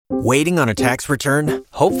Waiting on a tax return?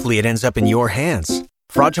 Hopefully it ends up in your hands.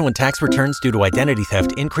 Fraudulent tax returns due to identity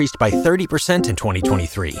theft increased by 30% in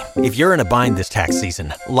 2023. If you're in a bind this tax season,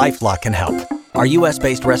 LifeLock can help. Our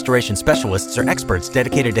U.S.-based restoration specialists are experts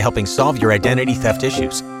dedicated to helping solve your identity theft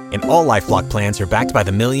issues. And all LifeLock plans are backed by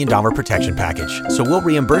the $1 Million Protection Package. So we'll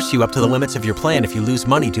reimburse you up to the limits of your plan if you lose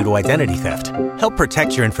money due to identity theft. Help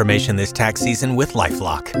protect your information this tax season with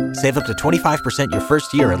LifeLock. Save up to 25% your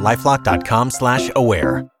first year at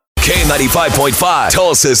LifeLock.com/aware. K95.5,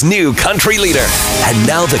 Tulsa's new country leader. And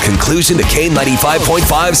now the conclusion to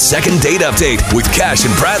K95.5's second date update with Cash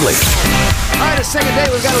and Bradley. All right, a second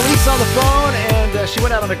date. We've got Elise on the phone, and she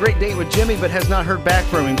went out on a great date with Jimmy, but has not heard back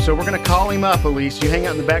from him. So we're going to call him up, Elise. You hang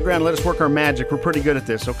out in the background and let us work our magic. We're pretty good at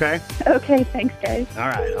this, okay? Okay, thanks, guys. All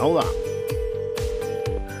right, hold on.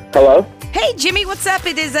 Hello? Hey, Jimmy, what's up?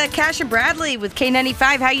 It is Cash and Bradley with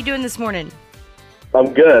K95. How you doing this morning?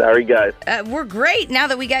 I'm good. How are you guys? We're great. Now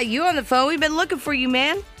that we got you on the phone, we've been looking for you,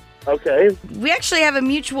 man. Okay. We actually have a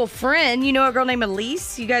mutual friend. You know a girl named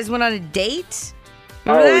Elise? You guys went on a date?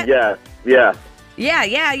 Remember that? Yeah.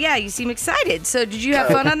 Yeah. You seem excited. So did you have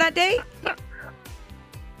fun on that date?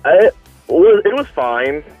 It was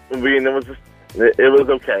fine. I mean, it was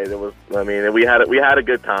okay. We had a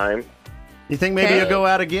good time. You think maybe you'll go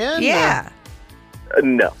out again? Yeah.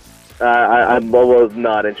 No. I was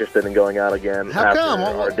not interested in going out again How after come?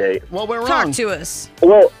 our date. What went wrong? Talk to us.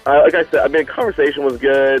 Well, like I said, conversation was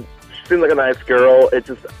good. She seemed like a nice girl. It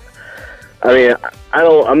just, I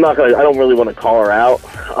don't really want to call her out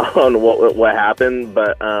on what happened,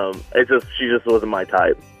 but she just wasn't my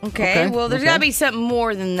type. Okay. Well, there's got to be something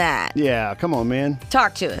more than that. Yeah, come on, man.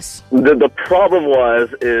 Talk to us. The problem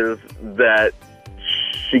is that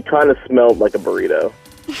she kind of smelled like a burrito.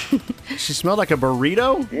 She smelled like a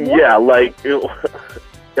burrito? Yeah, like,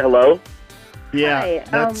 hello? Yeah, Hi,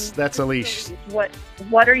 that's Elise.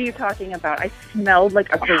 What are you talking about? I smelled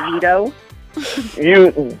like a burrito.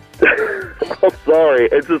 I'm sorry.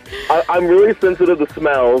 It's just, I'm really sensitive to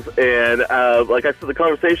smells, and like I said, the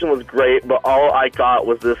conversation was great, but all I got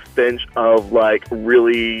was this stench of, like,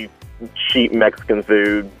 really cheap Mexican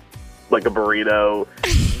food, like a burrito,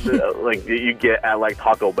 like you get at, like,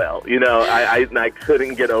 Taco Bell. You know, I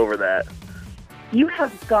couldn't get over that. You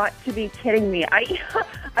have got to be kidding me. I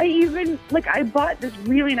bought this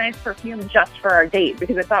really nice perfume just for our date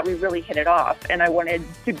because I thought we really hit it off, and I wanted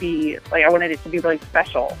it to be really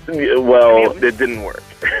special. Well, it didn't work.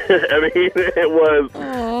 I mean, it was,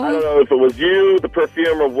 I don't know if it was you, the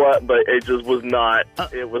perfume, or what, but it just was not,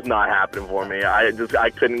 it was not happening for me. I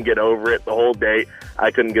couldn't get over it the whole date. I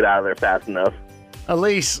couldn't get out of there fast enough.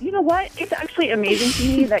 Elise. You know what? It's actually amazing to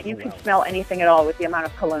me that you could smell anything at all with the amount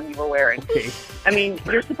of cologne you were wearing. Okay. I mean,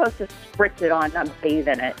 you're supposed to spritz it on, not bathe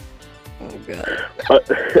in it. Oh, God.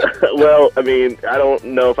 Well, I mean, I don't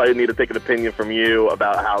know if I need to take an opinion from you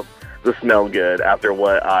about how this smelled good after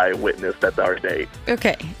what I witnessed at our date.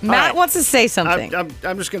 Okay. Matt wants to say something.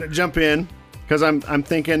 I'm just going to jump in because I'm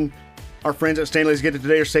thinking our friends at Stanley's Get It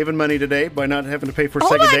Today are saving money today by not having to pay for a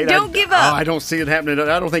second date. Don't give up. I don't see it happening.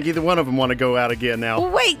 I don't think either one of them want to go out again now.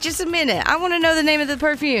 Well, wait just a minute. I want to know the name of the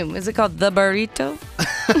perfume. Is it called the Burrito?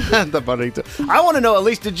 The Burrito. I want to know,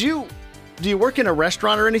 Elise, do you work in a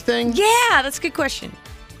restaurant or anything? Yeah, that's a good question.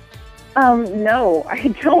 No, I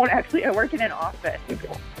don't actually. I work in an office.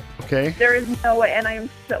 Okay. There is no way, and I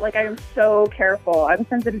am so careful. I'm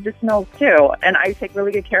sensitive to smells too, and I take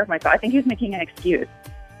really good care of myself. I think he's making an excuse.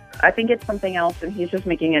 I think it's something else, and he's just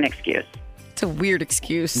making an excuse. It's a weird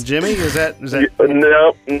excuse. Jimmy, is that?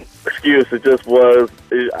 No excuse. It just was.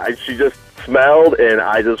 She just smelled, and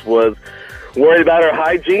I just was worried about her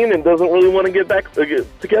hygiene and doesn't really want to get back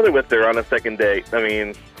together with her on a second date. I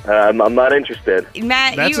mean, I'm not interested.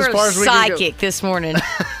 Matt, That's you as far are as we can go. psychic this morning.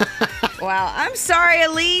 Wow. I'm sorry,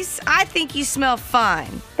 Elise. I think you smell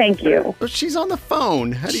fine. Thank you. Well, she's on the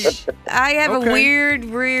phone. How do you? I have Okay. a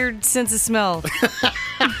weird sense of smell.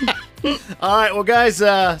 All right, well, guys,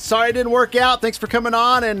 sorry it didn't work out. Thanks for coming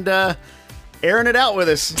on and airing it out with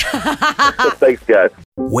us. Thanks, guys.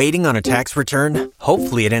 Waiting on a tax return?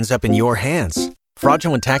 Hopefully it ends up in your hands.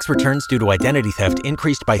 Fraudulent tax returns due to identity theft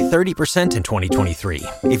increased by 30% in 2023.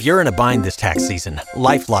 If you're in a bind this tax season,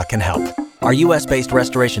 LifeLock can help. Our U.S.-based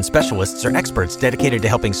restoration specialists are experts dedicated to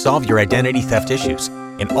helping solve your identity theft issues.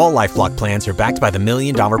 And all LifeLock plans are backed by the $1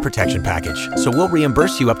 Million Protection Package. So we'll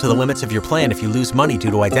reimburse you up to the limits of your plan if you lose money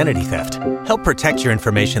due to identity theft. Help protect your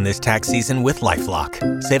information this tax season with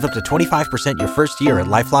LifeLock. Save up to 25% your first year at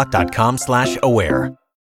LifeLock.com/aware.